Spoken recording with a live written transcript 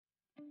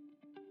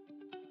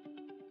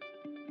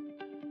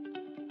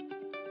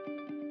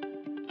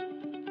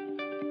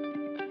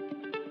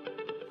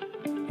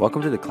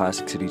Welcome to the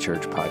Classic City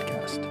Church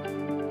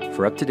podcast.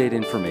 For up-to-date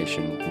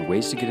information and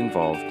ways to get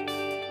involved,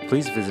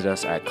 please visit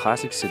us at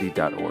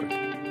classiccity.org.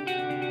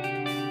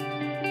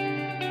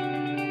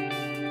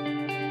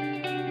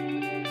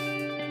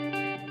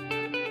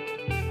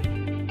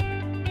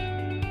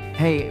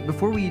 Hey,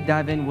 before we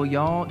dive in, will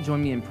y'all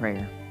join me in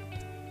prayer?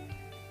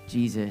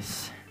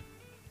 Jesus,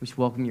 we just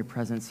welcome your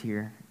presence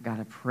here. God,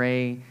 I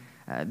pray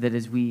that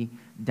as we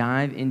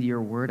dive into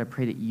your word, I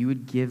pray that you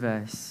would give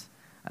us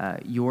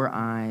your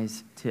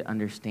eyes to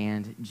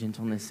understand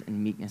gentleness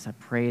and meekness. I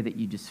pray that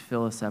you just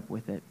fill us up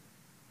with it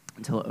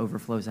until it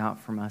overflows out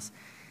from us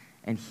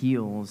and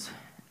heals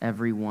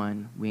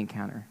everyone we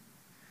encounter.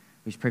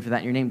 We just pray for that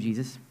in your name,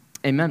 Jesus.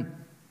 Amen.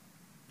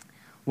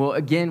 Well,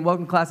 again,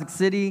 welcome to Classic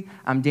City.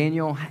 I'm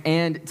Daniel,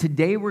 and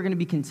today we're going to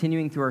be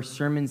continuing through our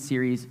sermon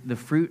series, The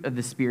Fruit of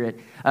the Spirit.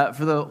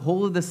 For the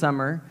whole of the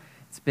summer,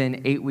 it's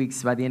been 8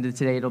 weeks. By the end of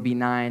today, it'll be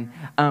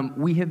 9.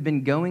 We have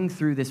been going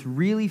through this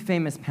really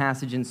famous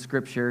passage in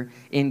Scripture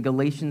in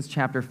Galatians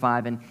chapter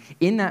 5, and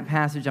in that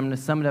passage, I'm going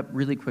to sum it up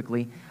really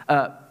quickly.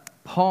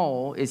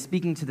 Paul is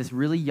speaking to this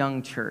really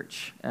young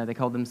church. They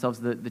called themselves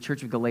the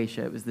Church of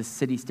Galatia. It was this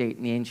city-state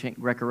in the ancient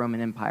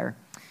Greco-Roman Empire.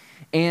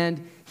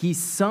 And he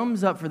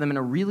sums up for them in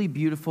a really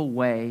beautiful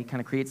way,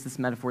 kind of creates this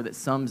metaphor that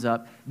sums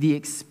up the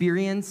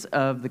experience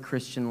of the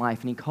Christian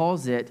life. And he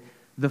calls it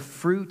the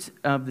fruit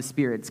of the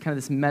Spirit. It's kind of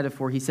this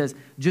metaphor. He says,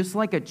 just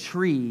like a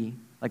tree,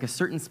 like a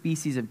certain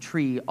species of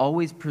tree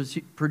always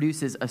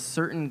produces a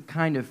certain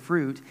kind of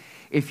fruit,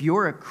 if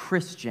you're a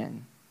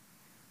Christian,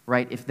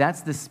 right, if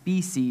that's the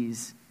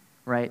species,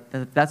 right,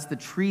 that's the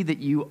tree that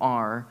you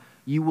are,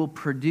 you will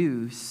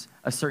produce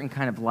a certain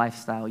kind of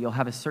lifestyle. You'll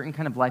have a certain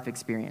kind of life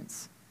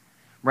experience.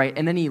 Right?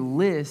 And then he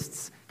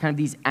lists kind of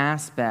these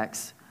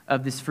aspects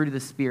of this fruit of the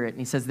Spirit. And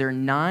he says there are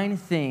 9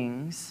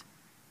 things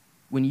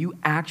when you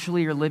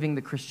actually are living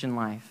the Christian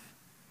life.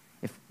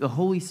 If the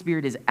Holy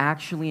Spirit is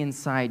actually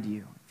inside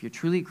you, if you're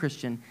truly a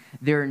Christian,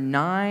 there are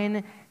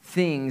 9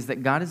 things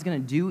that God is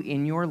going to do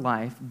in your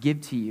life, give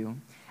to you.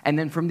 And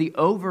then from the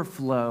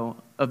overflow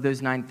of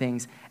those 9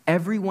 things,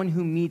 everyone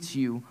who meets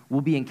you will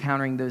be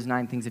encountering those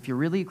 9 things. If you're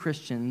really a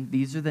Christian,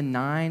 these are the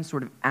 9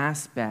 sort of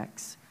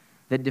aspects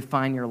that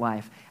define your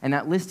life. And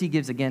that list he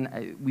gives,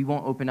 again, we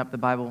won't open up the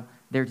Bible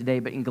there today,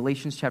 but in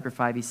Galatians chapter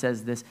 5, he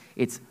says this,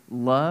 it's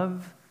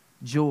love,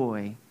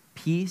 joy,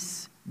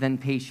 peace, then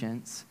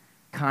patience,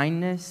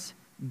 kindness,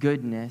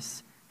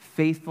 goodness,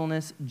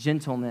 faithfulness,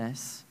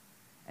 gentleness,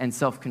 and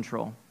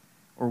self-control,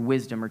 or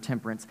wisdom or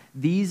temperance.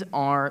 These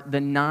are the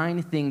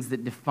 9 things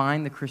that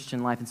define the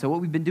Christian life. And so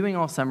what we've been doing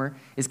all summer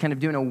is kind of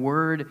doing a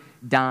word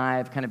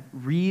dive, kind of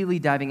really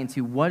diving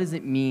into what does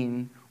it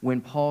mean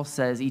when Paul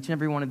says each and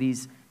every one of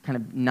these kind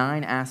of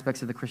 9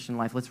 aspects of the Christian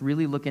life. Let's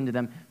really look into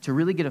them to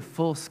really get a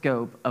full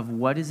scope of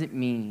what does it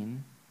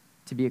mean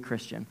to be a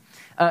Christian.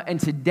 And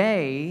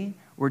today,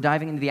 we're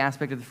diving into the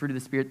aspect of the fruit of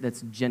the Spirit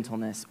that's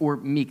gentleness or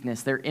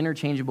meekness. They're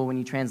interchangeable when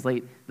you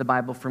translate the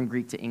Bible from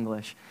Greek to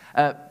English.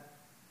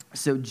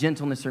 So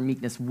gentleness or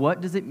meekness,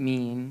 what does it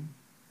mean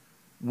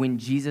when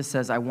Jesus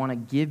says, I want to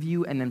give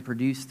you and then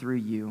produce through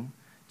you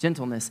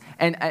gentleness?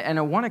 And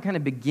I want to kind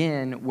of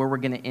begin where we're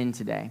going to end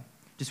today,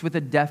 just with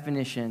a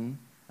definition,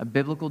 a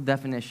biblical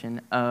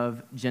definition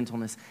of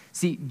gentleness.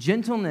 See,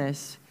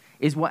 gentleness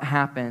is what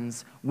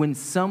happens when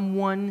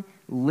someone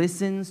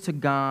listens to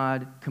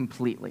God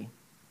completely,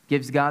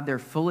 gives God their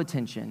full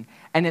attention,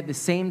 and at the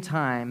same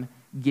time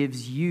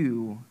gives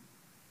you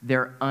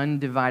their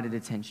undivided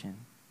attention.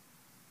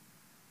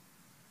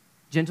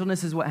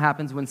 Gentleness is what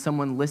happens when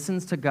someone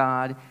listens to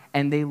God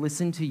and they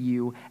listen to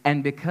you,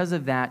 and because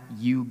of that,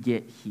 you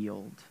get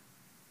healed.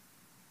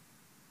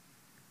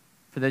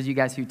 For those of you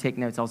guys who take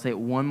notes, I'll say it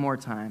one more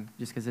time,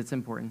 just because it's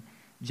important.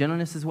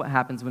 Gentleness is what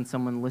happens when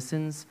someone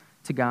listens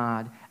to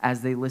God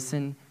as they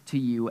listen to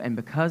you, and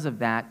because of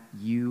that,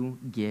 you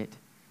get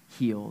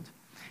healed.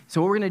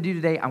 So what we're going to do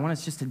today, I want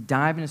us just to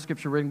dive into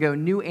Scripture. We're going to go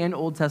New and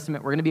Old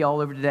Testament. We're going to be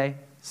all over today,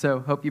 so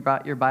hope you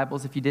brought your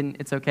Bibles. If you didn't,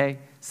 it's okay.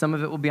 Some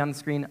of it will be on the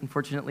screen.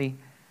 Unfortunately,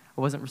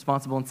 I wasn't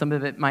responsible, and some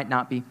of it might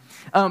not be.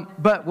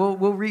 But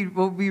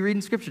we'll be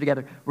reading Scripture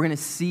together. We're going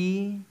to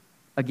see,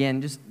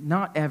 again, just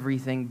not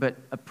everything, but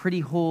a pretty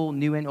whole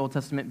New and Old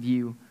Testament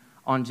view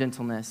on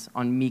gentleness,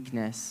 on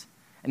meekness.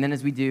 And then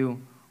as we do,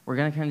 we're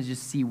going to kind of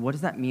just see what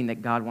does that mean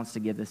that God wants to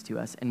give this to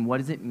us, and what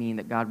does it mean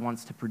that God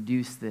wants to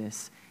produce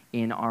this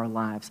in our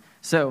lives.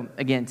 So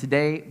again,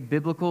 today,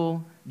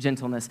 biblical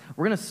gentleness.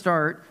 We're going to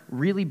start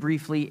really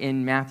briefly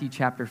in Matthew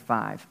chapter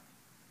 5.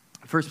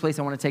 First place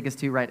I want to take us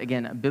to, right,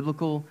 again, a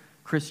biblical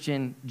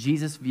Christian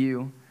Jesus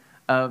view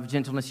of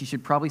gentleness. You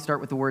should probably start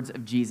with the words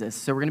of Jesus.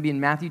 So we're going to be in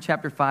Matthew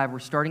chapter 5. We're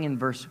starting in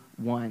verse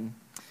 1.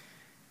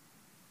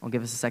 I'll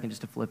give us a second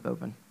just to flip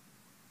open.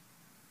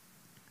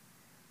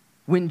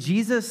 When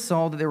Jesus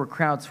saw that there were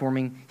crowds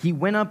forming, he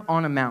went up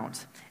on a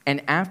mount,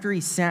 and after he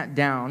sat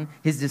down,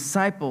 his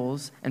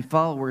disciples and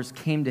followers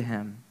came to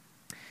him.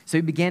 So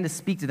he began to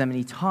speak to them, and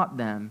he taught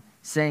them,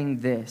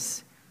 saying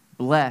this,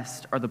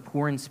 "Blessed are the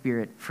poor in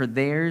spirit, for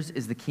theirs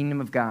is the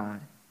kingdom of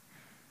God.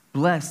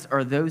 Blessed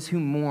are those who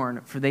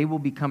mourn, for they will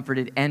be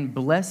comforted. And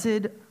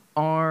blessed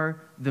are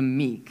the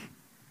meek,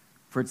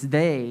 for it's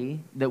they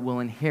that will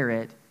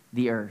inherit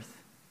the earth.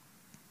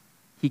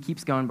 He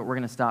keeps going, but we're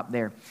going to stop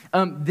there.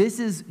 This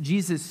is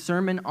Jesus'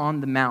 Sermon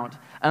on the Mount.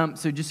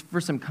 So just for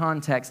some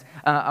context,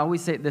 I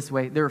always say it this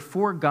way. There are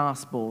 4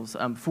 Gospels,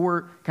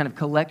 4 kind of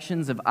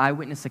collections of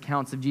eyewitness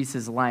accounts of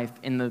Jesus' life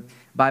in the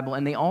Bible,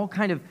 and they all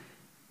kind of,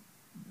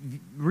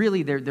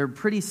 really, they're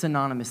pretty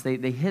synonymous. They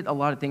hit a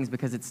lot of things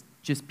because it's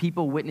just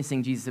people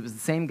witnessing Jesus. It was the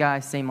same guy,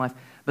 same life,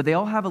 but they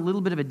all have a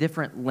little bit of a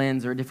different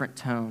lens or a different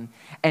tone.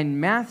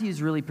 And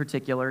Matthew's really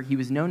particular. He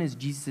was known as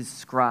Jesus'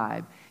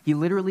 scribe. He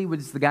literally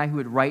was the guy who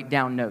would write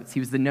down notes. He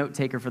was the note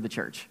taker for the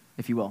church,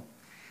 if you will.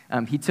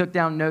 He took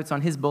down notes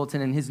on his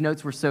bulletin, and his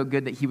notes were so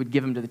good that he would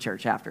give them to the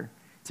church after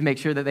to make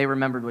sure that they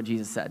remembered what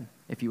Jesus said,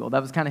 if you will.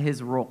 That was kind of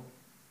his role.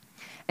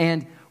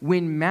 And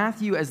when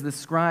Matthew, as the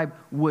scribe,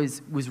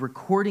 was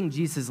recording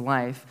Jesus'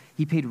 life,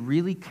 he paid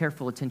really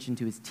careful attention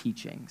to his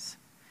teachings.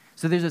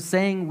 So there's a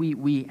saying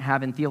we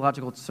have in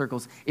theological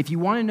circles: if you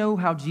want to know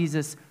how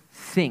Jesus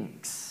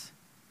thinks,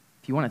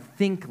 if you want to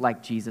think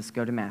like Jesus,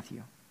 go to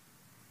Matthew.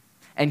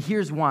 And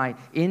here's why.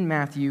 In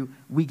Matthew,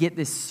 we get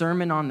this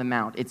Sermon on the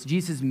Mount. It's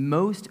Jesus'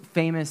 most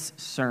famous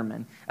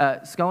sermon.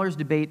 Scholars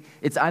debate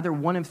it's either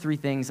one of 3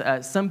 things.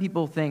 Some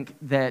people think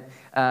that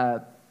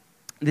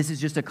this is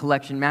just a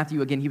collection.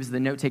 Matthew, again, he was the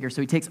note taker,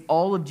 so he takes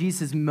all of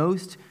Jesus'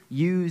 most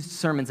used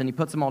sermons and he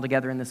puts them all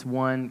together in this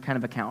one kind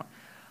of account.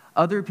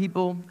 Other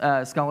people,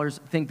 scholars,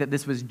 think that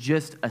this was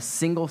just a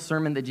single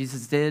sermon that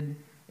Jesus did.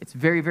 It's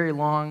very, very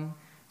long,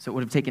 so it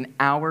would have taken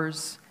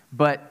hours.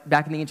 But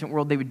back in the ancient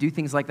world, they would do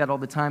things like that all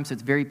the time, so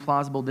it's very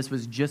plausible this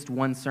was just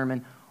one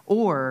sermon.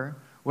 Or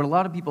what a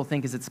lot of people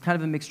think is it's kind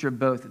of a mixture of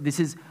both. This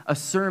is a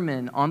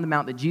sermon on the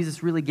Mount that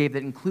Jesus really gave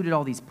that included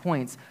all these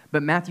points,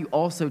 but Matthew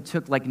also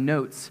took like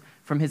notes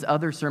from his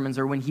other sermons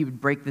or when he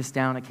would break this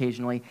down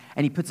occasionally,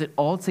 and he puts it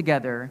all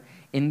together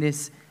in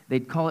this,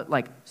 they'd call it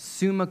like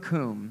summa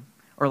cum,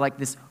 or like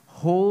this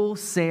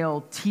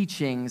wholesale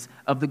teachings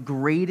of the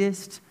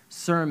greatest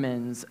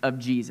sermons of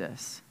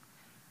Jesus.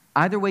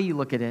 Either way you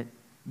look at it,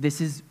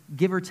 this is,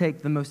 give or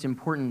take, the most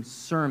important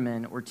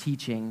sermon or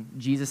teaching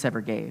Jesus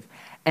ever gave.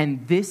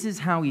 And this is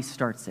how he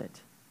starts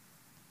it.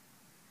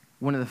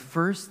 One of the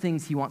first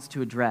things he wants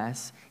to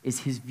address is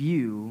his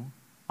view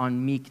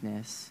on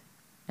meekness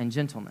and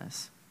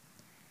gentleness.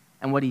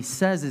 And what he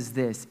says is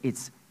this: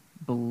 it's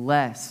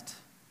blessed,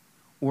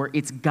 or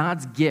it's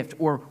God's gift,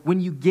 or when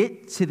you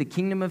get to the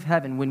kingdom of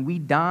heaven, when we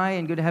die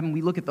and go to heaven,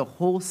 we look at the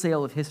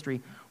wholesale of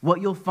history. What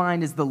you'll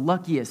find is the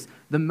luckiest,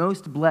 the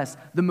most blessed,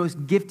 the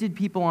most gifted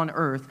people on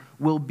earth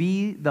will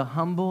be the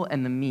humble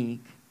and the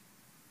meek.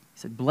 He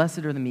said, blessed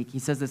are the meek. He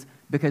says this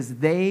because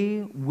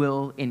they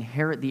will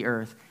inherit the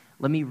earth.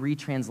 Let me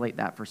retranslate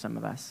that for some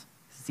of us.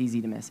 It's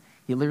easy to miss.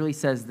 He literally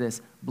says this: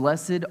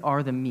 blessed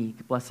are the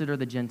meek, blessed are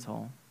the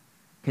gentle,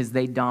 because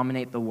they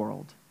dominate the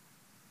world.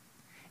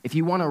 If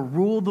you want to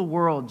rule the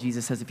world,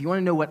 Jesus says, if you want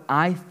to know what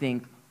I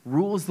think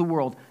rules the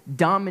world,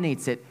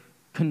 dominates it,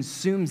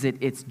 consumes it,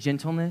 it's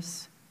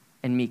gentleness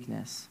and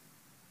meekness.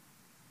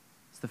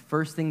 It's the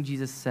first thing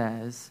Jesus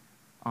says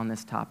on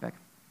this topic.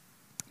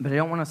 But I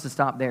don't want us to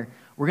stop there.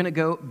 We're going to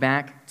go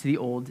back to the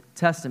Old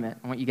Testament.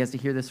 I want you guys to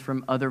hear this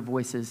from other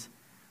voices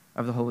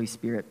of the Holy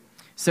Spirit.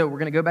 So we're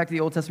going to go back to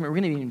the Old Testament.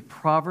 We're going to be in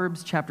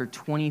Proverbs chapter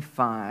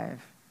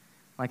 25.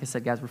 Like I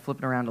said, guys, we're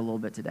flipping around a little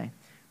bit today.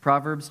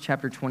 Proverbs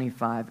chapter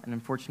 25. And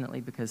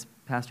unfortunately, because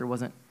Pastor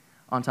wasn't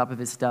on top of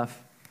his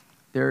stuff,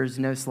 there's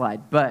no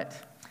slide. But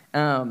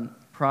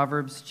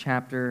Proverbs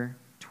chapter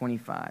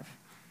 25.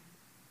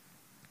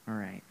 All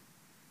right.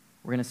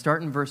 We're going to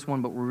start in verse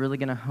 1, but we're really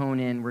going to hone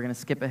in. We're going to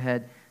skip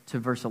ahead to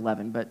verse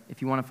 11. But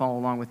if you want to follow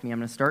along with me, I'm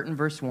going to start in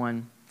verse 1,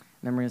 and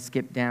then we're going to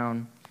skip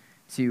down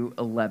to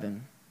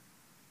 11.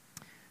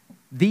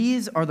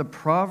 These are the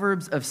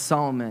Proverbs of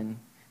Solomon.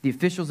 The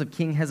officials of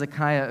King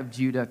Hezekiah of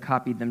Judah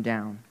copied them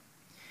down.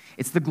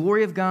 It's the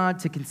glory of God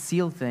to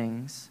conceal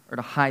things, or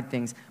to hide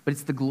things, but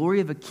it's the glory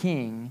of a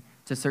king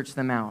to search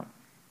them out.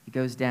 He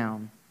goes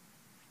down.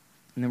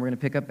 And then we're going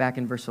to pick up back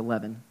in verse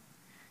 11.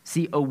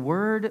 See, a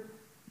word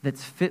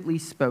that's fitly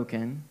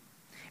spoken,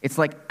 it's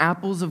like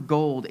apples of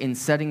gold in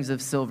settings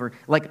of silver.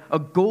 Like a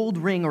gold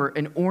ring or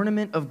an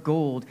ornament of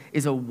gold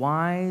is a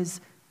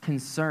wise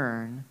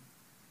concern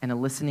and a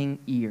listening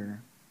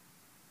ear.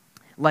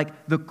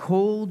 Like the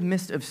cold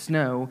mist of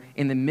snow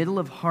in the middle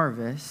of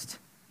harvest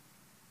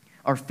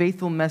are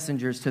faithful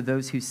messengers to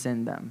those who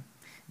send them.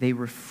 They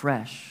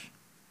refresh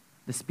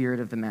the spirit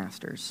of the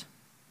masters.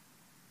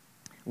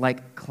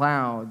 Like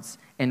clouds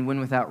and wind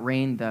without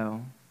rain,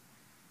 though,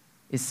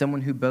 is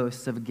someone who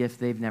boasts of a gift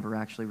they've never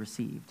actually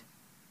received.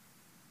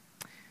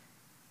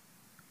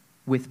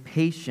 With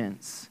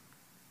patience,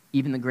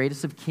 even the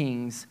greatest of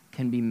kings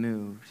can be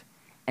moved,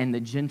 and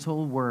the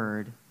gentle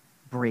word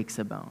breaks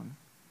a bone.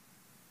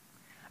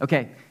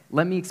 Okay,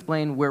 let me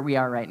explain where we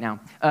are right now.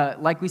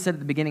 Like we said at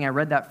the beginning, I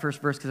read that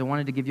first verse because I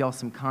wanted to give you all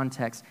some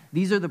context.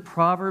 These are the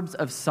Proverbs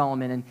of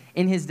Solomon, and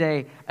in his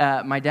day,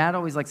 my dad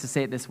always likes to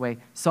say it this way: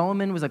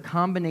 Solomon was a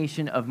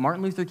combination of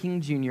Martin Luther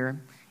King Jr.,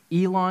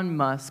 Elon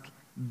Musk,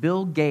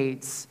 Bill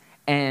Gates,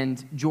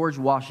 and George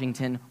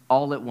Washington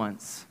all at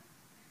once.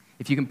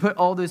 If you can put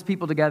all those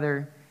people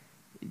together,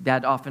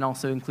 that often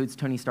also includes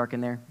Tony Stark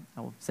in there.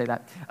 I will say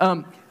that.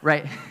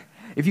 Right.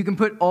 If you can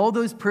put all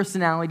those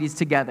personalities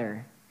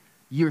together,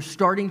 you're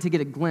starting to get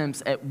a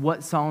glimpse at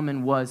what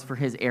Solomon was for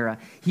his era.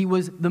 He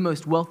was the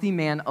most wealthy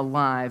man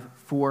alive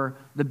for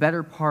the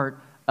better part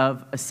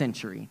of a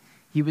century.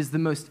 He was the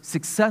most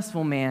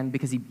successful man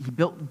because he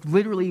built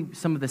literally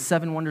some of the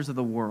 7 wonders of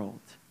the world,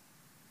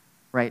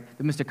 right?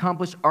 The most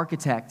accomplished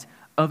architect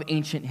of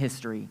ancient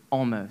history,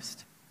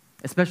 almost.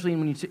 Especially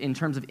in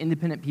terms of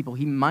independent people,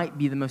 he might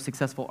be the most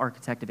successful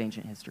architect of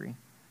ancient history,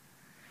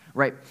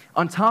 right?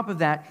 On top of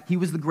that, he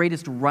was the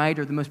greatest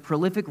writer, the most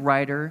prolific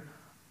writer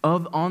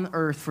on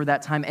earth for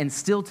that time, and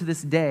still to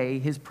this day,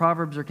 his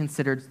Proverbs are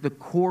considered the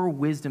core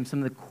wisdom, some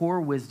of the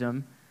core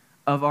wisdom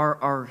of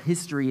our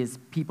history as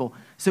people.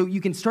 So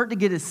you can start to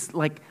get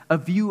a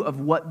view of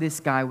what this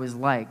guy was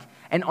like.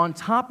 And on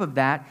top of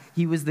that,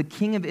 he was the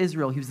king of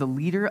Israel. He was the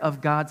leader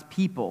of God's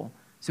people.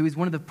 So he's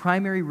one of the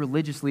primary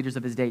religious leaders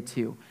of his day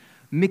too.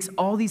 Mix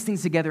all these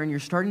things together and you're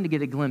starting to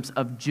get a glimpse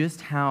of just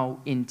how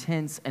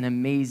intense and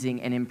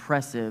amazing and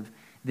impressive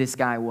this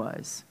guy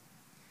was.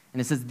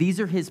 And it says, these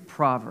are his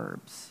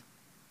Proverbs.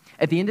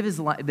 At the end of his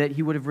life, that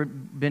he would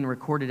have been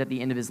recorded at the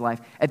end of his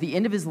life. At the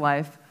end of his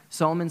life,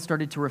 Solomon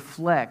started to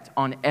reflect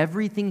on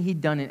everything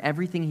he'd done and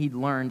everything he'd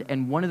learned,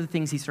 and one of the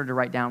things he started to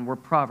write down were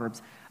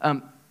Proverbs.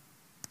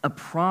 A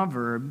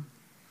proverb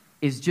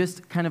is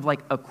just kind of like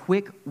a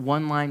quick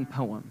one-line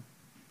poem.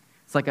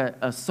 It's like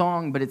a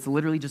song, but it's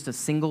literally just a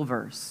single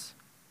verse.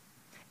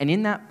 And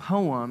in that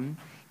poem,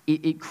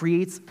 it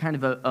creates kind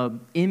of a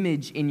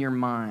image in your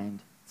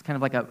mind. It's kind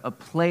of like a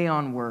play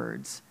on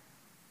words.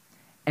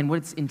 And what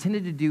it's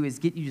intended to do is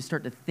get you to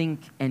start to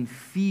think and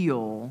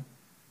feel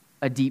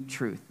a deep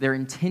truth. They're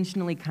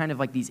intentionally kind of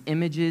like these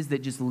images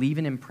that just leave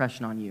an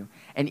impression on you.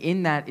 And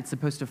in that, it's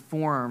supposed to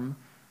form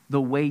the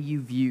way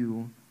you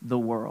view the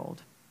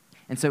world.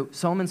 And so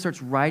Solomon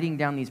starts writing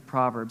down these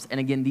Proverbs. And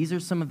again, these are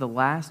some of the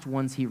last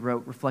ones he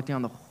wrote, reflecting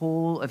on the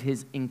whole of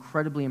his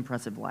incredibly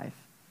impressive life.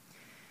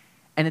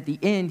 And at the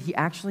end, he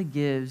actually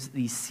gives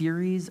these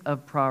series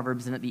of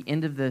Proverbs. And at the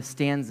end of the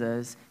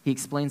stanzas, he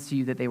explains to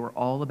you that they were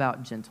all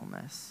about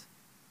gentleness.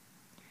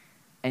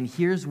 And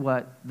here's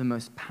what the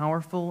most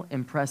powerful,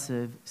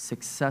 impressive,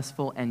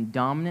 successful, and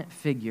dominant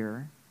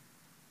figure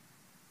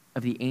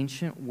of the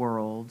ancient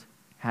world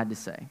had to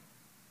say.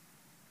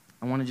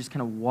 I want to just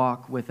kind of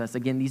walk with us.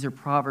 Again, these are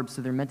Proverbs,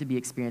 so they're meant to be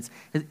experienced.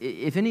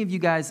 If any of you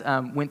guys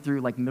went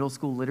through like middle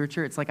school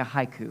literature, it's like a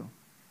haiku,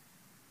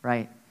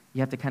 right? You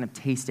have to kind of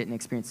taste it and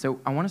experience. So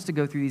I want us to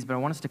go through these, but I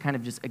want us to kind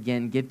of just,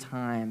 again, give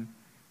time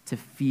to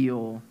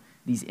feel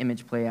these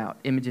images play out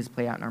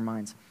in our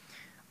minds.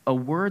 A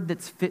word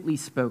that's fitly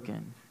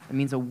spoken. It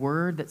means a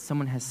word that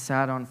someone has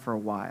sat on for a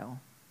while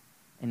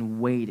and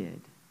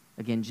waited.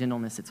 Again,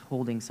 gentleness, it's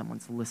holding someone,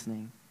 it's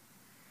listening.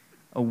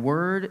 A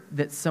word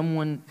that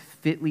someone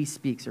fitly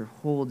speaks or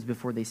holds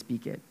before they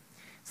speak it.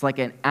 It's like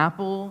an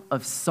apple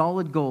of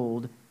solid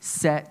gold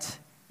set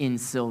in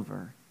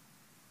silver.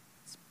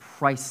 It's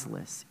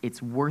priceless.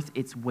 It's worth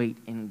its weight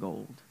in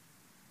gold.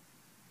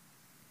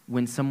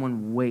 When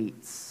someone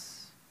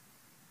waits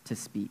to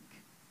speak.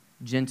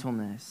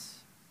 Gentleness.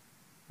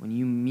 When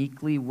you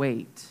meekly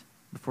wait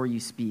before you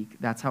speak,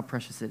 that's how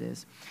precious it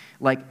is.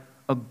 Like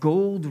a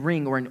gold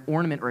ring or an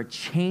ornament or a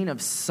chain of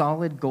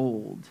solid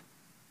gold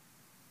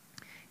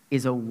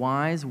is a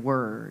wise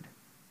word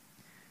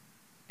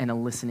and a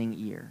listening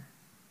ear.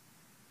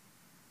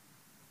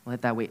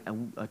 Let that wait.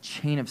 A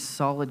chain of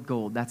solid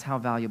gold, that's how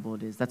valuable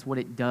it is. That's what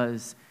it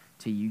does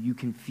to you. You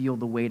can feel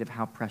the weight of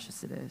how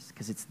precious it is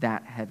because it's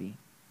that heavy.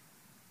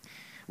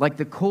 Like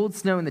the cold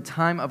snow in the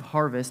time of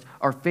harvest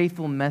are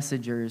faithful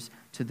messengers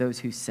to those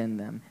who send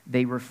them.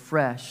 They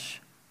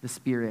refresh the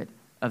spirit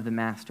of the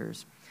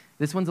masters.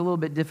 This one's a little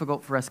bit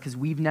difficult for us because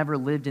we've never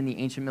lived in the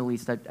ancient Middle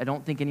East. I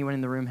don't think anyone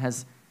in the room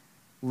has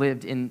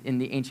lived in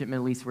the ancient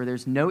Middle East where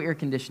there's no air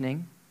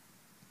conditioning.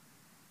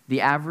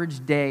 The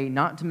average day,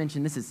 not to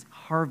mention this is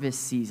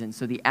harvest season,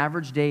 so the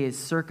average day is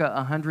circa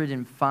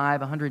 105,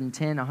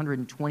 110,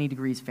 120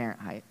 degrees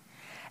Fahrenheit.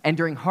 And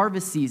during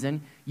harvest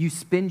season, you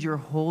spend your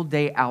whole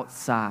day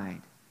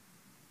outside. And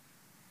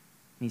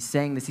he's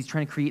saying this, he's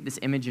trying to create this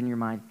image in your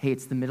mind. Hey,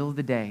 it's the middle of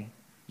the day.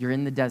 You're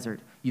in the desert.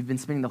 You've been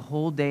spending the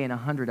whole day in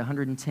 100,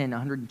 110,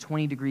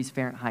 120 degrees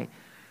Fahrenheit.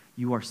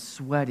 You are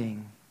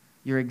sweating.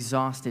 You're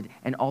exhausted.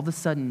 And all of a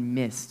sudden,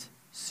 mist,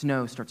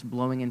 snow starts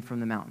blowing in from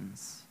the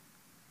mountains.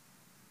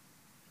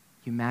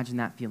 You imagine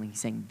that feeling. He's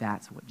saying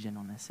that's what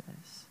gentleness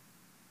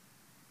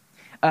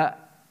is.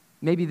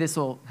 Maybe this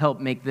will help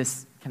make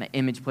this kind of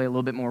image play a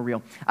little bit more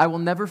real. I will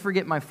never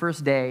forget my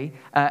first day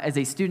as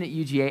a student at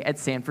UGA at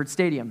Sanford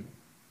Stadium.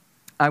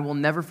 I will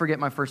never forget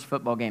my first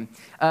football game.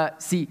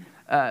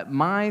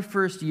 My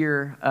first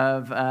year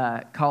of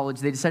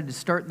college, they decided to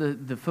start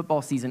the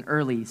football season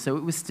early, so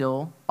it was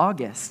still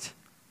August.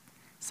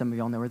 Some of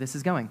y'all know where this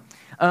is going.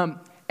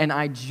 And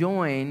I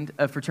joined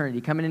a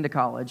fraternity coming into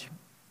college,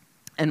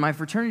 And my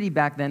fraternity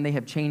back then, they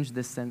have changed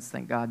this since,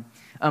 thank God.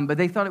 But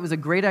they thought it was a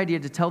great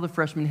idea to tell the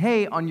freshmen,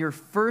 hey, on your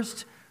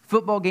first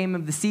football game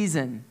of the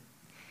season,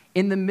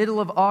 in the middle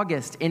of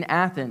August in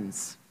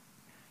Athens,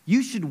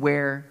 you should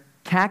wear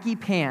khaki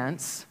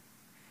pants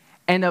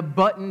and a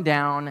button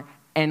down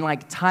and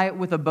tie it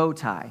with a bow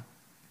tie.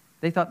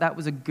 They thought that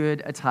was a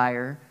good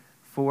attire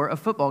for a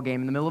football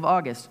game in the middle of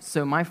August.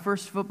 So my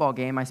first football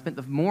game, I spent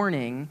the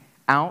morning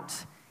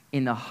out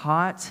in the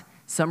hot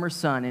summer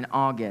sun in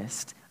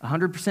August,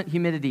 100%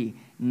 humidity,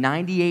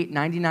 98,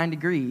 99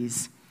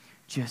 degrees,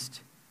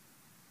 just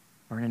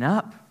burning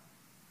up.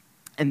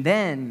 And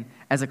then,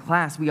 as a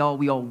class, we all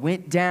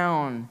went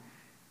down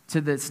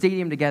to the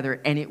stadium together,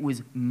 and it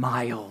was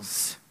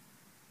miles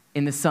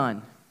in the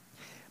sun.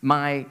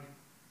 My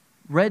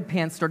red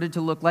pants started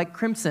to look like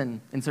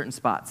crimson in certain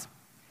spots.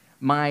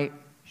 My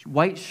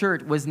white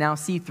shirt was now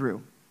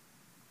see-through.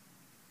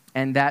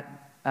 And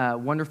that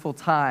wonderful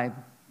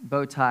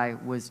bow tie,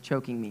 was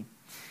choking me.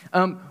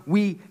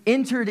 We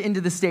entered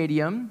into the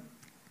stadium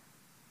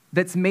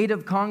that's made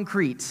of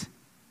concrete.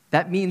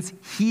 That means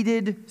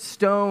heated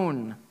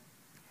stone.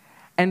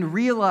 And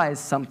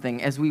realized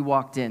something as we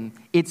walked in.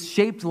 It's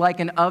shaped like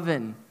an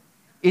oven.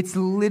 It's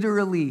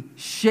literally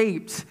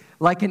shaped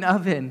like an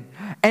oven.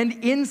 And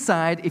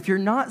inside, if you're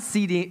not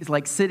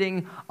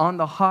sitting on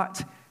the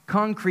hot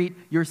concrete,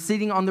 you're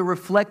sitting on the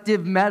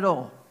reflective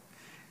metal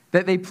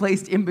that they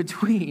placed in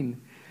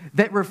between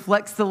that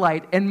reflects the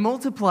light and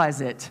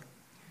multiplies it.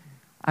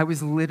 I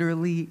was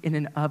literally in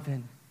an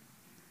oven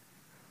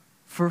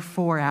for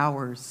 4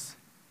 hours,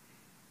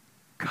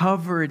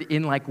 covered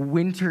in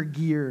winter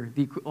gear.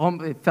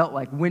 It felt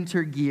like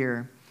winter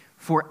gear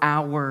for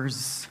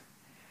hours.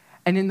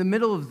 And in the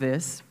middle of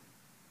this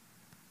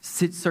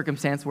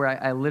circumstance where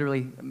I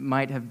literally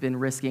might have been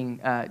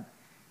risking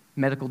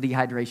medical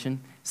dehydration,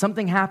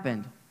 something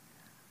happened.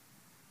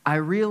 I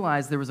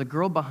realized there was a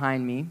girl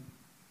behind me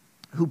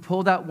who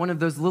pulled out one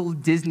of those little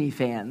Disney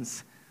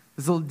fans,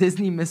 those little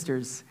Disney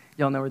misters.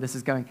 Y'all know where this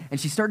is going. And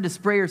she started to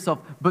spray herself,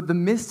 but the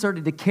mist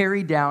started to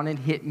carry down and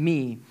hit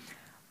me.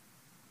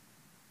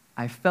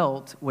 I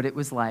felt what it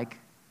was like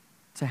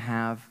to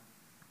have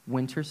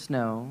winter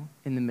snow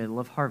in the middle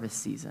of harvest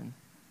season.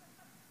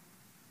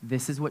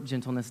 This is what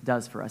gentleness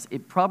does for us.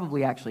 It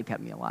probably actually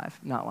kept me alive,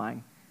 not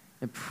lying.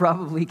 It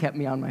probably kept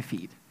me on my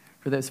feet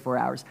for those 4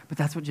 hours. But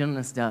that's what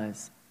gentleness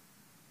does.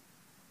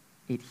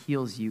 It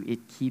heals you.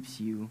 It keeps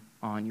you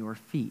on your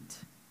feet.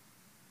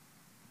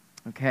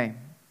 Okay.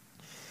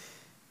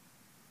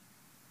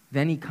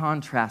 Then he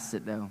contrasts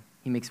it, though.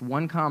 He makes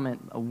one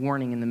comment, a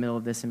warning in the middle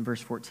of this in verse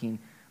 14.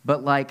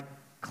 But like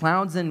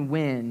clouds and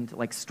wind,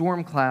 like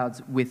storm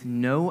clouds with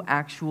no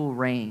actual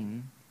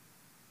rain,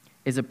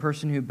 is a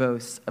person who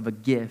boasts of a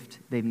gift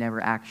they've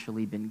never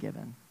actually been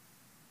given.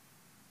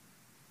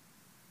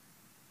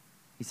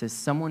 He says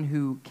someone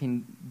who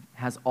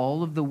has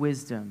all of the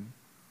wisdom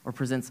or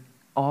presents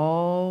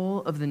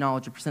all of the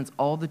knowledge or presents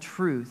all the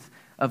truth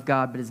of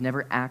God but has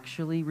never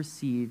actually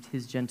received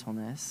his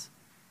gentleness.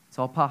 It's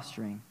all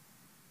posturing.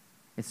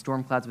 It's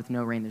storm clouds with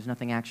no rain. There's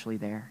nothing actually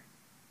there.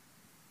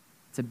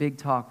 It's a big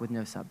talk with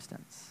no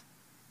substance.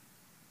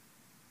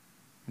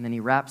 And then he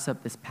wraps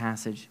up this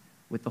passage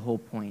with the whole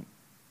point.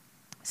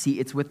 See,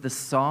 it's with the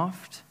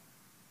soft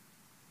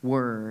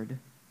word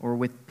or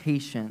with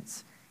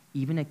patience,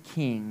 even a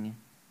king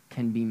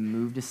can be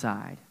moved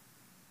aside.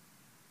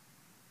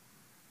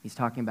 He's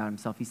talking about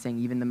himself. He's saying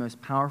even the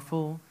most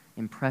powerful,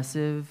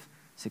 impressive,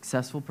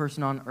 successful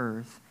person on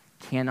earth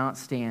cannot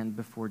stand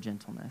before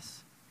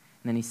gentleness.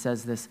 And then he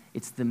says this,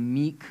 it's the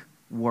meek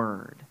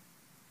word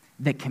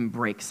that can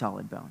break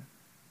solid bone.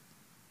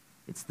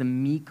 It's the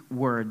meek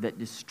word that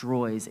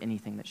destroys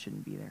anything that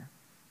shouldn't be there.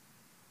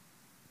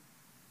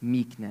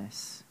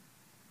 Meekness,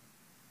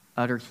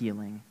 utter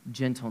healing,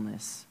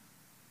 gentleness,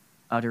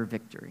 utter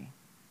victory.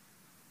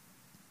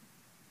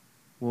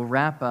 We'll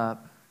wrap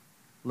up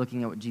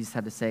looking at what Jesus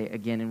had to say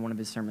again in one of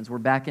his sermons. We're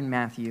back in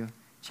Matthew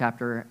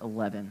chapter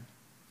 11.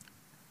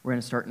 We're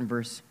going to start in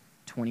verse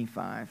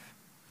 25.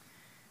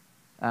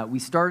 We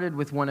started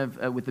with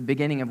with the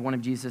beginning of one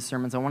of Jesus'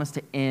 sermons. I want us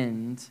to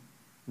end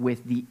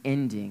with the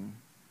ending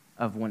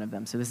of one of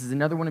them. So this is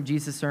another one of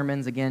Jesus'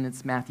 sermons. Again,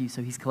 it's Matthew,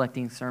 so he's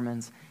collecting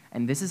sermons.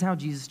 And this is how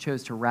Jesus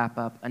chose to wrap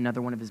up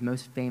another one of his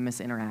most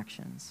famous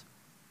interactions.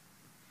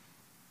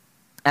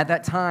 At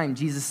that time,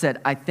 Jesus said,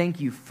 I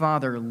thank you,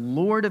 Father,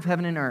 Lord of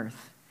heaven and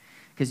earth,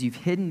 because you've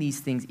hidden these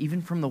things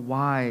even from the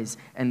wise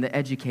and the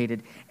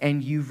educated,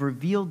 and you've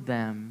revealed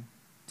them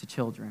to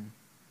children.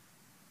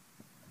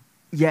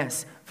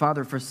 Yes,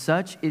 Father, for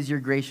such is your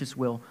gracious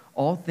will.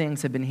 All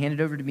things have been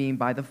handed over to me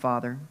by the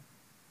Father,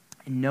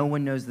 and no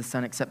one knows the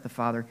Son except the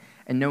Father,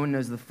 and no one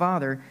knows the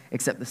Father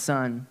except the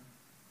Son,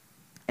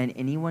 and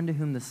anyone to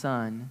whom the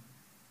Son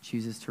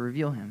chooses to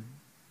reveal him.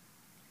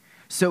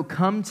 So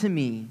come to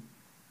me,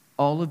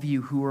 all of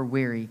you who are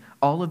weary,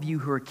 all of you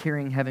who are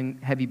carrying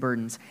heavy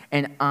burdens,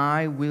 and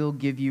I will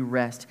give you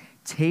rest.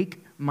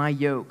 Take my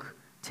yoke,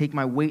 take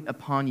my weight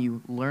upon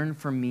you. Learn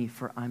from me,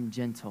 for I'm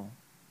gentle,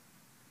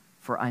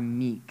 for I'm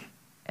meek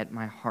at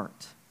my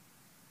heart.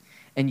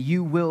 and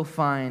you will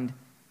find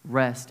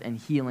rest and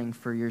healing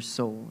for your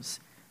souls.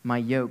 My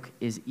yoke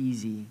is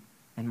easy,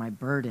 and my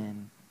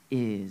burden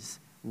is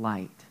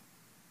light.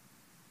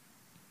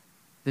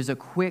 There's a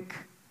quick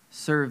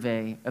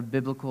survey of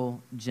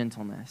biblical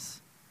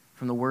gentleness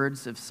from the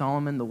words of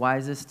Solomon, the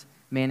wisest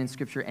man in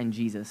Scripture, and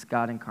Jesus,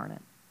 God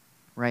incarnate,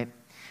 right?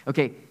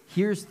 Okay,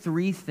 here's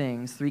three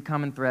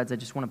common threads I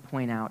just want to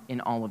point out in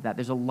all of that.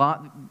 There's a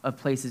lot of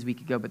places we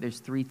could go, but there's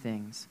three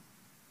things.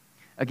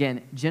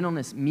 Again,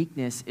 gentleness,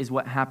 meekness is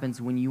what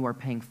happens when you are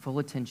paying full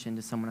attention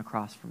to someone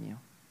across from you.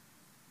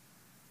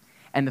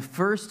 And the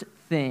first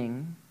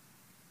thing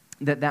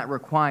that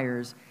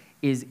requires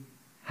is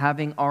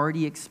having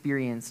already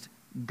experienced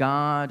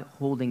God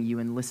holding you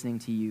and listening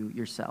to you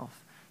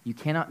yourself. You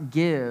cannot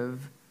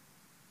give,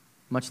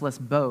 much less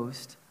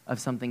boast, of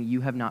something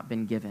you have not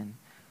been given.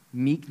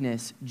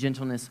 Meekness,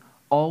 gentleness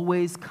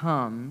always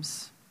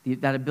comes,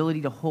 that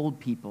ability to hold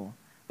people,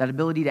 that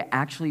ability to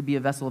actually be a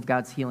vessel of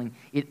God's healing,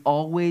 it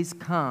always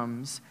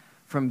comes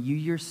from you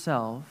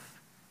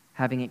yourself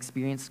having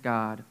experienced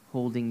God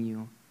holding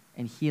you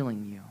and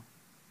healing you.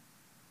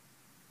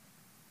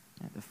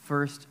 The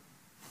first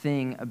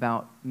thing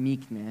about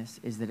meekness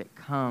is that it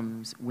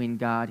comes when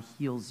God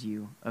heals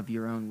you of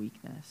your own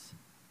weakness.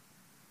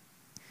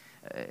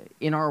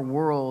 In our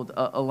world,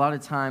 a lot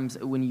of times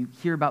when you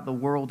hear about the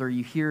world or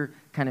you hear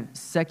kind of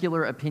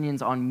secular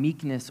opinions on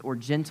meekness or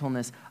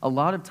gentleness, a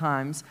lot of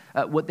times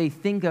what they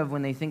think of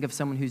when they think of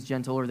someone who's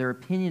gentle or their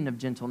opinion of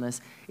gentleness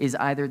is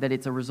either that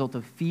it's a result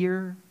of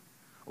fear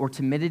or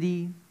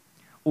timidity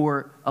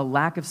or a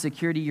lack of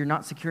security. You're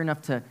not secure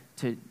enough to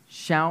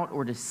shout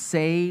or to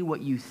say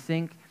what you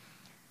think.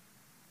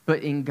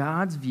 But in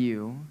God's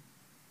view,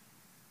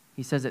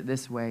 he says it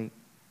this way: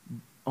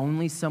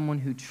 only someone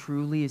who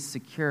truly is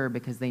secure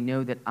because they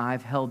know that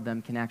I've held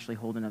them can actually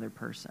hold another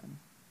person.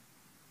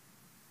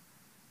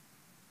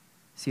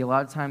 See, a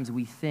lot of times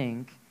we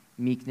think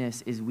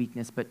meekness is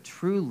weakness, but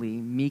truly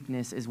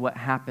meekness is what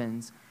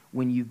happens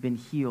when you've been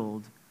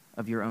healed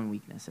of your own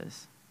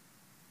weaknesses.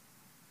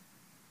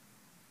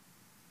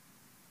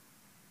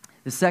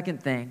 The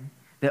second thing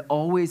that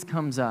always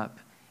comes up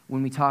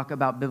when we talk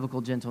about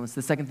biblical gentleness,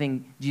 the second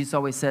thing Jesus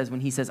always says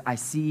when he says, I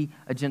see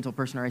a gentle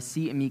person or I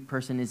see a meek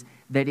person, is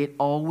that it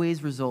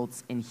always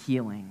results in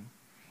healing.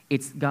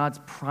 It's God's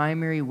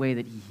primary way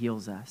that he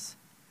heals us.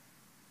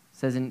 It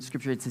says in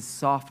Scripture, it's his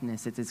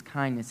softness, it's his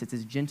kindness, it's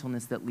his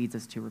gentleness that leads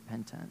us to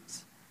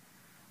repentance.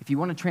 If you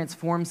want to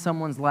transform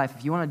someone's life,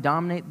 if you want to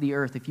dominate the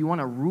earth, if you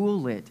want to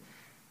rule it,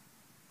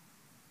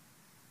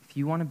 if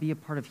you want to be a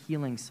part of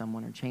healing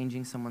someone or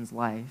changing someone's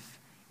life,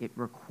 it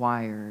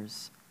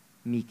requires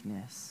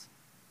meekness,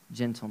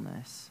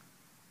 gentleness.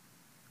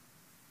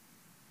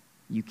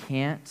 You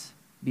can't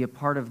be a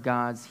part of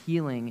God's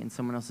healing in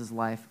someone else's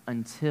life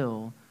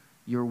until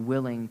you're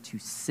willing to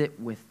sit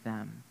with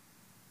them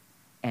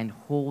and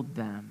hold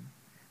them.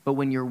 But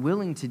when you're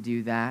willing to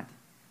do that,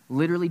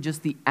 literally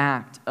just the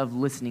act of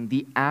listening,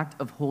 the act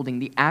of holding,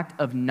 the act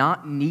of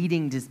not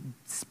needing to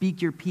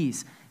speak your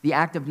piece, the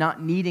act of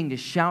not needing to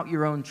shout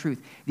your own truth,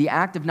 the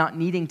act of not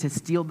needing to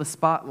steal the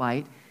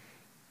spotlight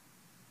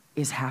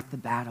is half the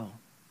battle.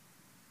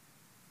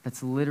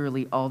 That's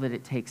literally all that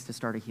it takes to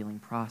start a healing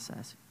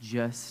process.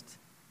 Just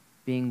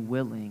being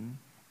willing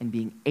and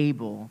being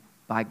able,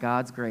 by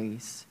God's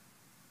grace,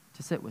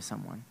 to sit with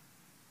someone.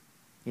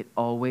 It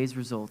always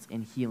results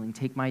in healing.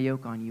 Take my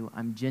yoke on you.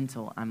 I'm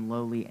gentle, I'm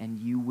lowly, and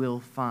you will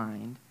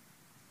find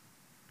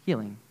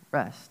healing,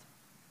 rest.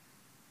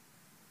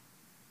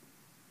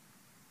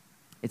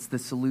 It's the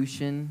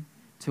solution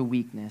to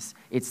weakness.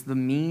 It's the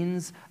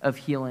means of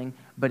healing,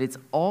 but it's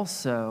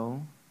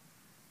also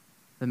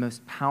the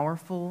most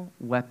powerful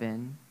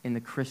weapon in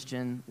the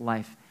Christian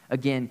life.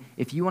 Again,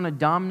 if you want to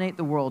dominate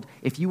the world,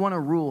 if you want to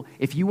rule,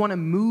 if you want to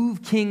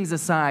move kings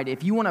aside,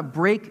 if you want to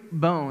break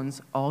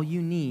bones, all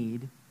you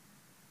need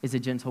is a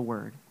gentle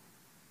word.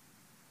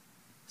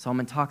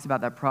 Solomon talks about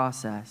that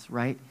process,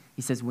 right?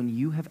 He says, when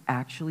you have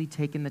actually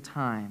taken the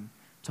time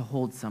to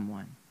hold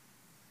someone,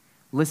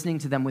 listening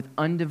to them with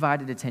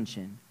undivided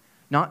attention,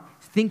 not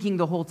thinking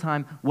the whole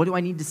time, what do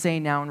I need to say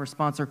now in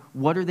response, or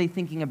what are they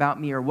thinking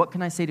about me, or what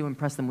can I say to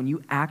impress them? When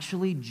you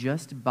actually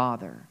just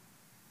bother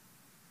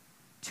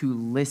to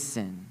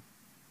listen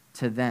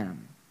to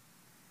them,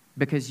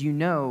 because you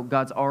know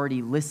God's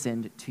already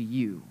listened to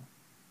you,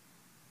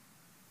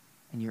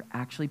 and you're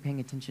actually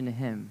paying attention to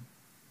him,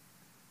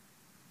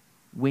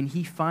 when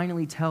he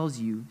finally tells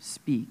you,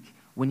 speak,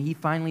 when he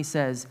finally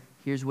says,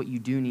 here's what you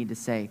do need to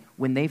say,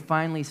 when they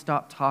finally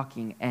stop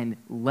talking and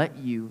let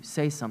you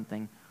say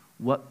something,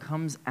 what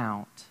comes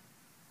out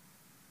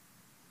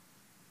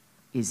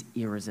is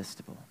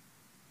irresistible.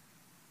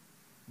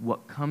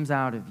 What comes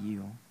out of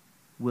you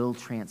will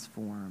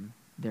transform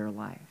their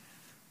life.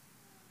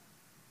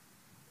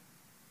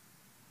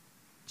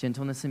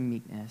 Gentleness and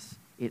meekness,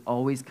 it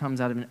always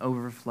comes out of an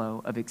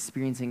overflow of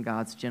experiencing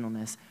God's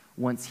gentleness.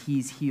 Once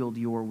he's healed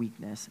your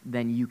weakness,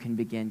 then you can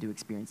begin to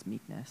experience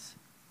meekness.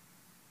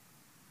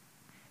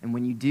 And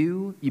when you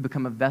do, you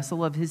become a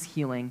vessel of his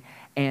healing.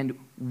 And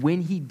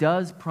when he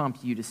does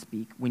prompt you to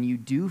speak, when you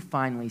do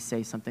finally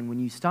say something, when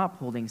you stop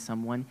holding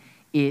someone,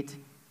 it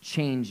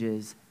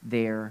changes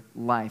their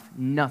life.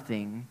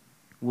 Nothing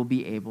will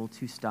be able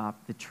to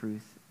stop the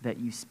truth that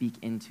you speak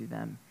into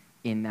them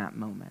in that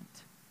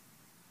moment.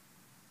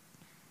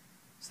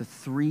 So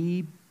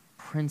 3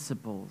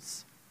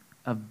 principles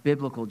of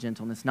biblical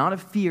gentleness, not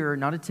of fear,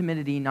 not of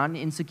timidity, not an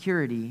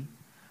insecurity,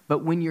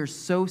 but when you're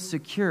so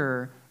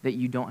secure that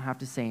you don't have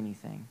to say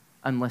anything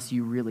unless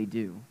you really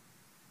do.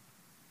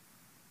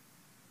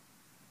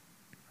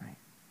 Right?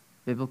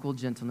 Biblical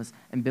gentleness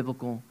and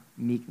biblical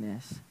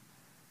meekness.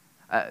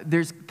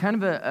 There's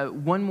kind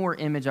of one more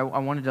image I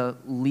wanted to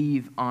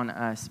leave on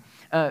us.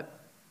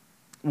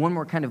 One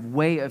more kind of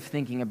way of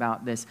thinking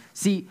about this.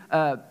 See,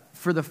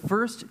 for the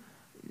first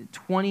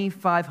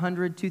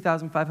 2,500,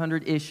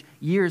 2,500-ish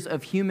years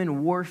of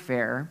human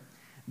warfare,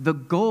 the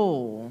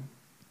goal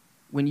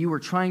when you were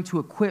trying to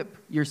equip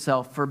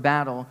yourself for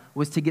battle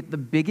was to get the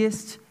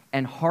biggest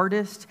and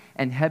hardest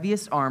and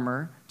heaviest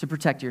armor to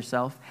protect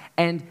yourself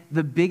and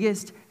the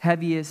biggest,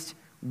 heaviest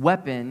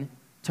weapon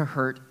to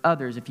hurt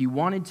others. If you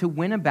wanted to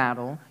win a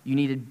battle, you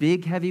needed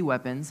big, heavy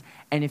weapons,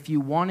 and if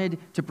you wanted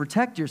to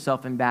protect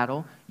yourself in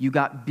battle, you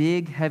got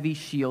big, heavy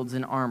shields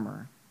and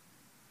armor.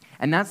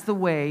 And that's the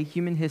way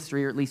human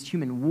history, or at least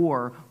human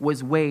war,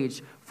 was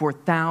waged for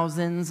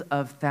thousands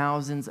of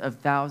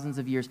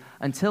years,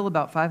 until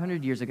about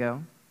 500 years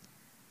ago,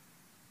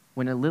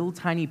 when a little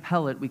tiny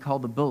pellet we call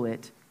the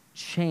bullet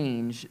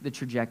changed the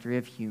trajectory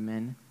of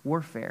human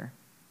warfare.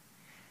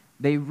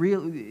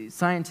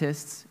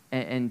 Scientists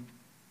and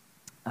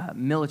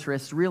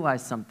militarists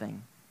realized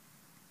something.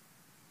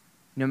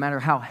 No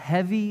matter how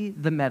heavy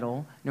the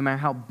metal, no matter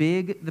how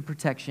big the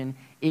protection,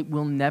 it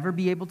will never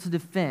be able to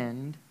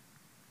defend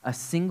a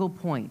single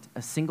point,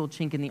 a single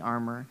chink in the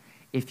armor,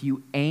 if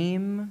you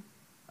aim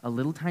a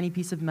little tiny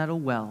piece of metal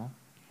well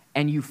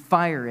and you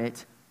fire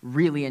it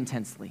really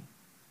intensely.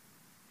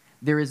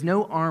 There is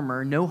no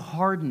armor, no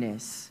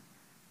hardness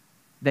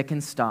that can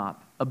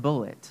stop a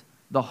bullet.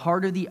 The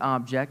harder the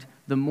object,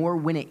 the more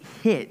when it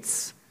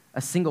hits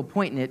a single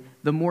point in it,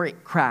 the more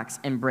it cracks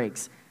and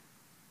breaks.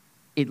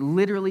 It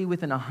literally,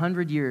 within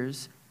 100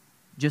 years,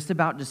 just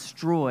about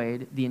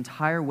destroyed the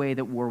entire way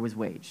that war was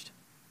waged.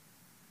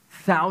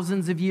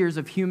 Thousands of years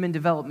of human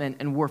development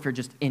and warfare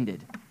just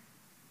ended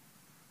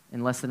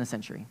in less than a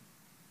century.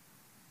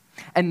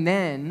 And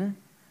then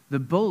the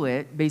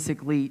bullet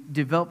basically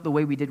developed the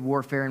way we did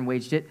warfare and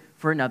waged it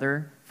for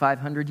another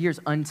 500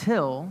 years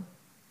until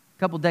a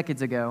couple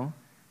decades ago,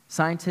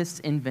 scientists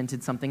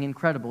invented something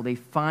incredible. They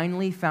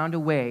finally found a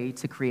way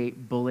to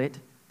create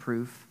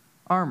bulletproof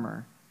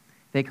armor.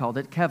 They called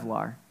it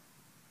Kevlar.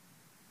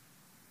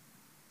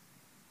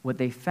 What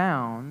they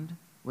found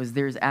was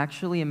there's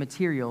actually a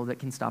material that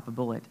can stop a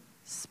bullet.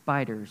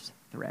 Spider's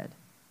thread.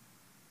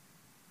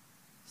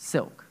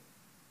 Silk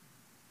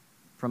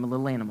from a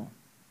little animal.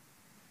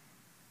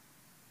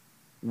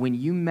 When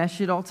you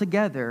mesh it all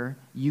together,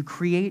 you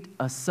create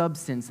a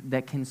substance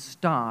that can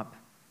stop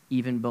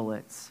even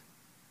bullets.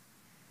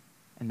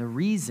 And the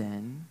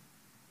reason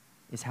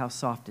is how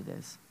soft it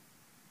is.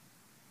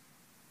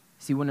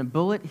 See, when a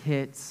bullet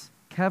hits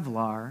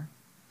Kevlar,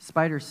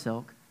 spider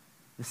silk,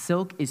 the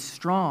silk is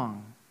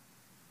strong,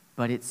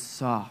 but it's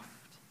soft,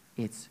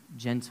 it's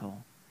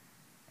gentle.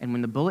 And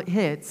when the bullet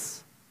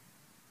hits,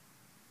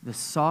 the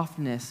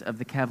softness of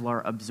the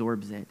Kevlar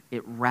absorbs it.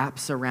 It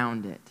wraps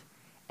around it,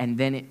 and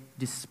then it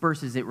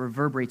disperses, it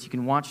reverberates. You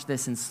can watch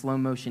this in slow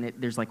motion.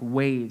 There's like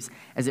waves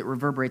as it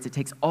reverberates. It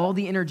takes all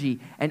the energy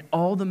and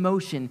all the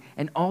motion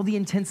and all the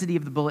intensity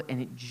of the bullet,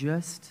 and it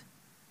just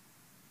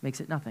makes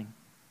it nothing.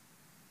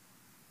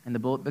 And the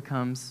bullet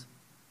becomes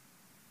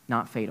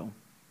not fatal,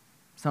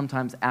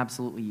 sometimes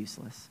absolutely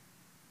useless,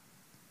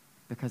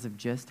 because of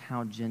just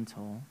how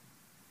gentle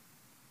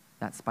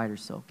that spider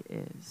silk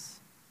is.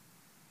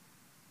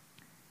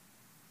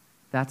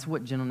 That's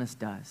what gentleness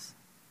does.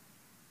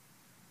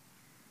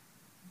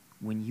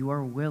 When you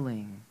are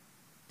willing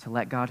to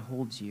let God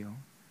hold you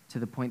to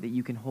the point that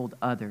you can hold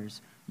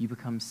others, you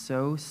become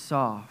so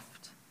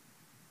soft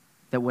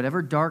that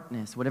whatever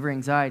darkness, whatever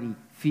anxiety,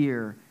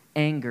 fear,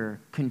 anger,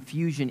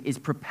 confusion is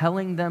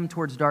propelling them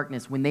towards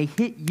darkness, when they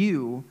hit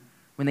you,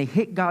 when they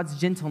hit God's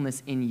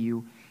gentleness in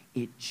you,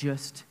 it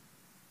just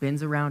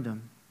bends around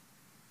them.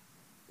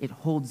 It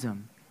holds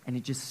them, and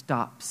it just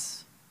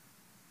stops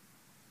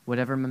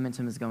whatever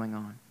momentum is going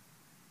on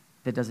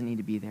that doesn't need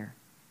to be there.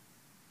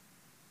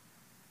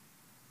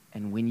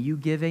 And when you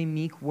give a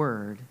meek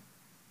word,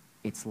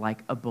 it's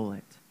like a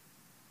bullet.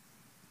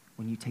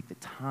 When you take the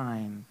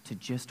time to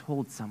just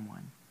hold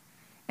someone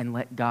and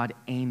let God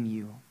aim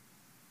you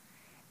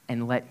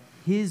and let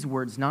his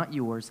words, not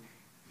yours,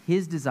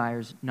 his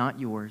desires, not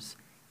yours,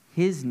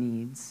 his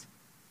needs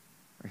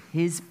or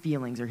his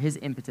feelings or his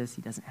impetus,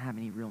 he doesn't have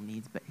any real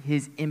needs, but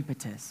his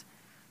impetus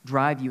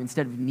drive you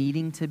instead of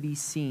needing to be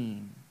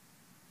seen,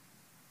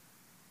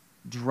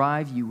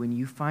 drive you when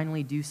you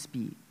finally do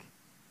speak.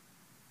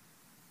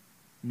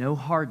 No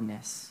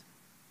hardness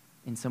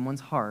in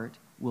someone's heart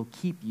will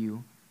keep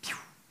you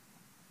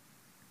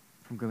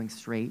from going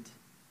straight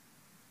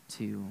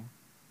to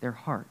their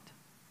heart.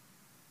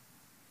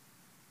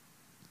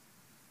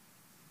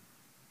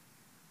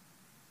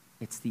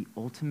 It's the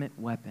ultimate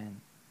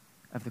weapon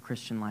of the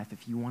Christian life.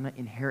 If you want to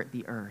inherit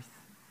the earth,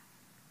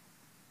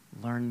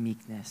 learn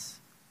meekness.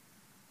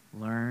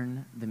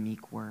 Learn the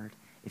meek word.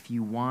 If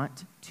you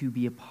want to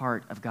be a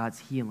part of God's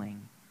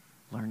healing,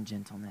 learn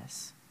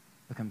gentleness.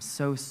 Become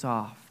so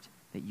soft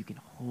that you can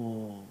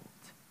hold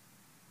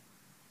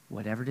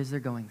whatever it is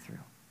they're going through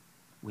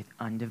with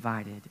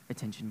undivided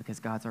attention, because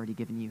God's already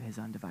given you his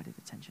undivided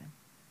attention.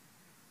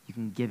 You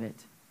can give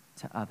it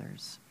to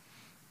others.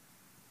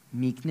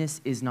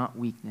 Meekness is not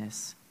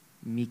weakness.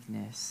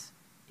 Meekness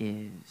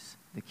is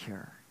the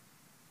cure.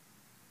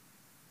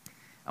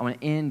 I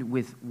want to end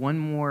with one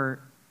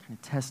more kind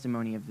of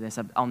testimony of this.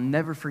 I'll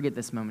never forget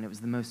this moment. It was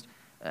the most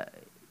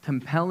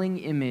compelling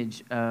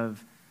image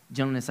of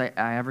gentleness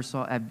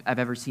I've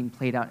ever seen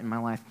played out in my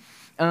life.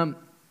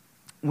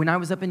 When I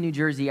was up in New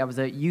Jersey, I was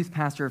a youth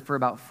pastor for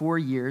about 4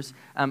 years.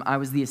 I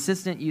was the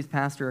assistant youth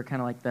pastor, or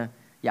kind of like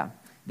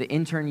the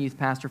intern youth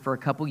pastor for a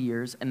couple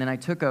years, and then I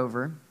took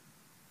over.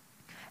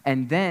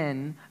 And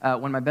then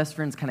one of my best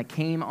friends kind of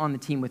came on the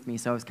team with me,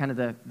 so I was kind of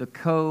the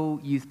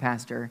co-youth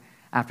pastor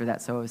after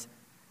that. So I was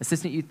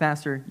assistant youth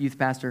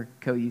pastor,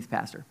 co-youth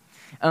pastor.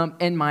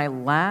 And my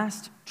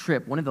last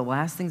trip, one of the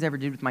last things I ever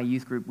did with my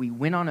youth group, we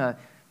went on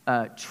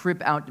a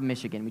trip out to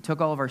Michigan. We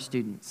took all of our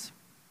students.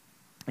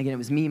 Again, it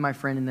was me, my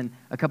friend, and then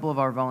a couple of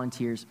our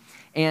volunteers.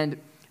 And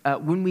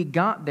when we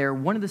got there,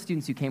 one of the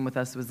students who came with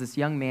us was this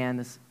young man,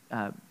 this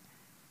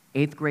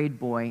 8th grade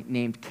boy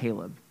named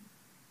Caleb.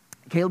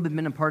 Caleb had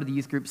been a part of the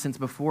youth group since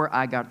before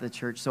I got to the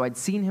church, so I'd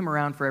seen him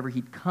around forever.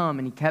 He'd come,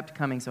 and he kept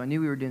coming, so I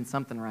knew we were doing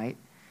something right.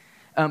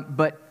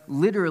 But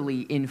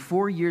literally, in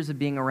 4 years of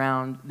being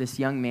around this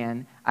young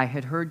man, I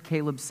had heard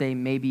Caleb say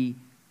maybe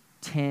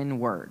 10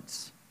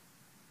 words.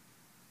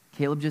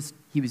 Caleb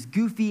he was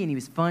goofy and he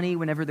was funny.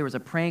 Whenever there was a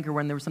prank or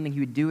when there was something, he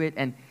would do it,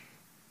 and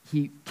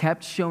he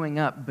kept showing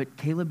up, but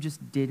Caleb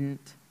just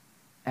didn't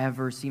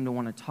ever seem to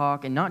want to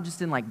talk, and not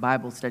just in like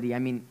Bible study. I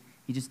mean,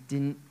 he just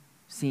didn't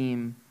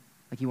seem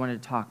like he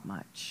wanted to talk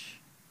much.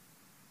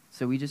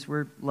 So we just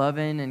were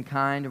loving and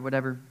kind or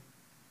whatever.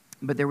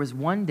 But there was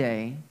one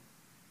day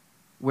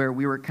where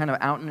we were kind of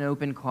out in an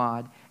open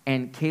quad,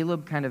 and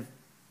Caleb kind of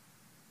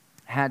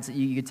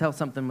you could tell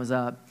something was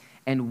up,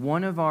 and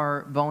one of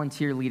our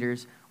volunteer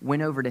leaders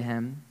went over to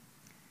him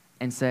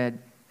and said,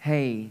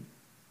 "Hey,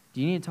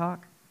 do you need to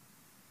talk?"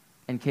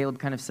 And Caleb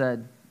kind of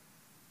said,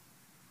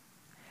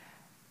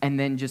 and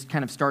then just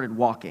kind of started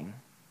walking.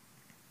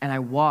 And I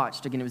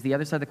watched, again, it was the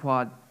other side of the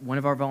quad, one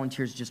of our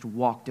volunteers just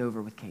walked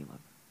over with Caleb.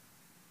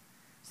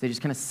 So they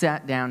just kind of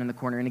sat down in the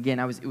corner. And again,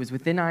 it was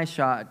within eye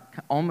shot,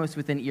 almost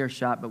within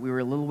earshot, but we were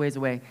a little ways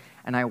away.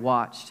 And I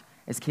watched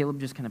as Caleb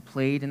just kind of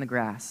played in the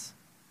grass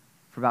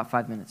for about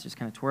 5 minutes, just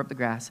kind of tore up the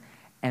grass.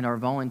 And our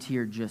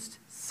volunteer just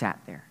sat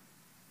there.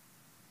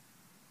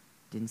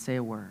 Didn't say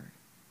a word.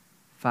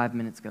 5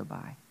 minutes go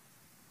by.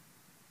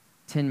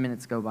 10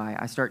 minutes go by.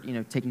 I start,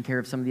 taking care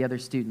of some of the other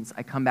students.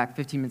 I come back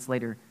 15 minutes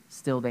later.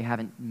 Still, they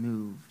haven't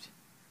moved.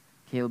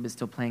 Caleb is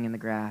still playing in the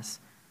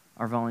grass.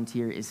 Our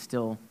volunteer is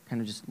still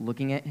kind of just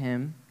looking at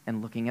him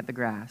and looking at the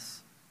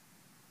grass,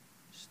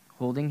 just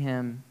holding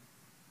him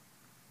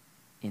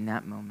in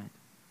that moment.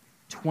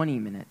 20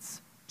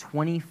 minutes,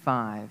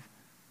 25.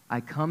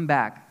 I come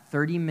back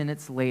 30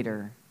 minutes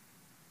later,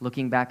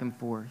 looking back and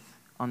forth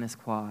on this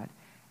quad,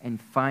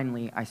 and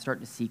finally I start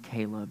to see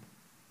Caleb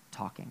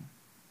talking.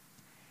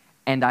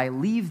 And I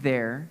leave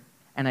there,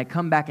 and I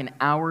come back an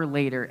hour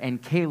later,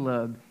 and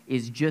Caleb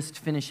is just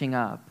finishing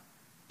up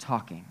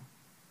talking.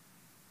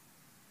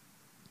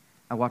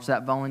 I watch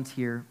that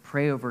volunteer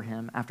pray over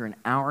him after an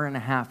hour and a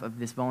half of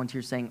this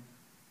volunteer saying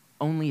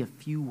only a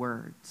few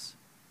words.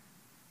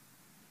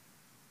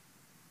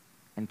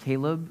 And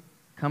Caleb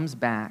comes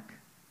back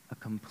a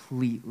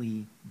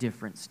completely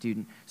different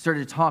student.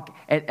 Started to talk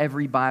at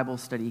every Bible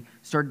study.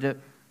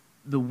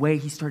 The way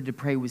he started to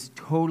pray was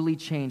totally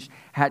changed.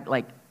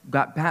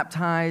 Got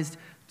baptized,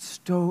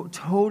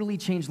 totally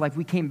changed life.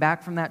 We came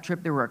back from that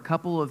trip. There were a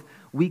couple of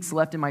weeks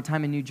left in my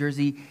time in New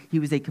Jersey. He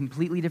was a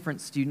completely different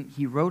student.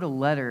 He wrote a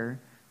letter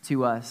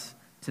to us,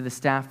 to the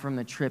staff from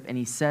the trip, and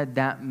he said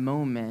that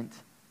moment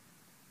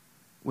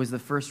was the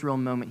first real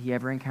moment he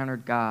ever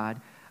encountered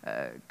God.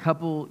 A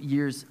couple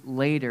years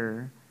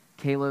later,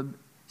 Caleb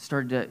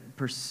started to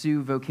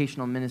pursue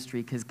vocational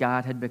ministry because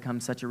God had become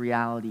such a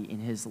reality in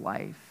his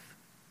life.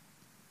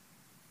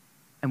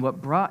 And what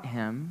brought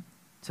him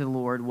to the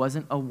Lord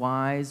wasn't a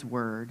wise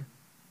word.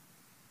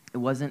 It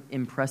wasn't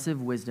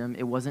impressive wisdom.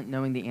 It wasn't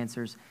knowing the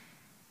answers.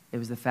 It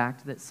was the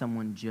fact that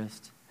someone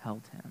just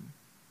held him.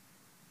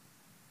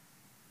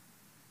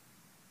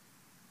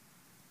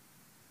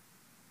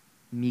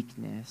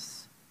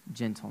 Meekness,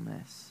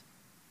 gentleness,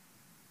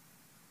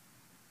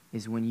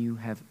 is when you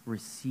have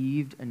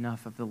received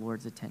enough of the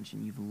Lord's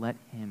attention, you've let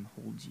him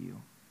hold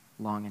you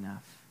long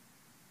enough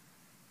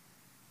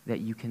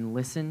that you can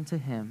listen to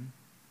him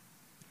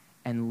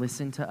and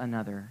listen to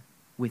another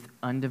with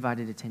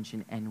undivided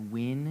attention. And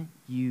when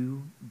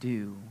you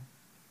do,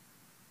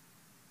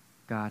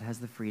 God has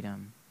the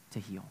freedom to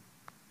heal.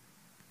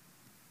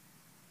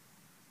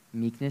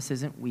 Meekness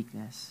isn't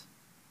weakness,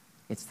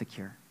 it's the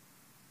cure.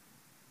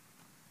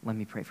 Let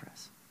me pray for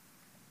us.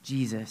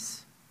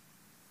 Jesus,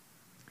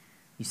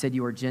 you said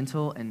you are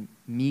gentle and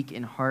meek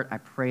in heart. I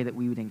pray that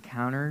we would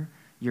encounter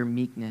your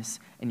meekness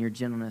and your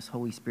gentleness,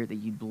 Holy Spirit, that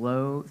you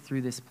blow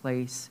through this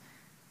place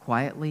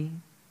quietly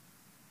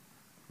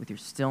with your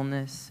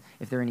stillness.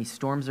 If there are any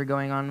storms that are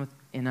going on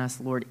in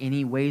us, Lord,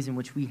 any ways in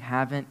which we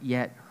haven't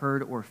yet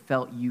heard or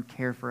felt you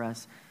care for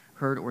us,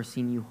 heard or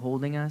seen you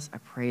holding us, I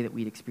pray that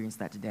we'd experience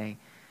that today,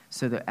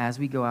 so that as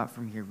we go out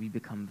from here, we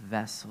become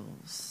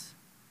vessels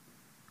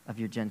of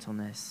your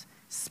gentleness,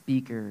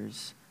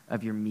 speakers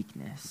of your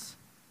meekness.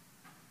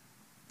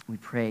 We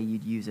pray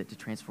you'd use it to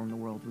transform the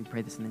world. We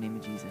pray this in the name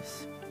of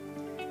Jesus.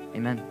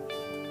 Amen.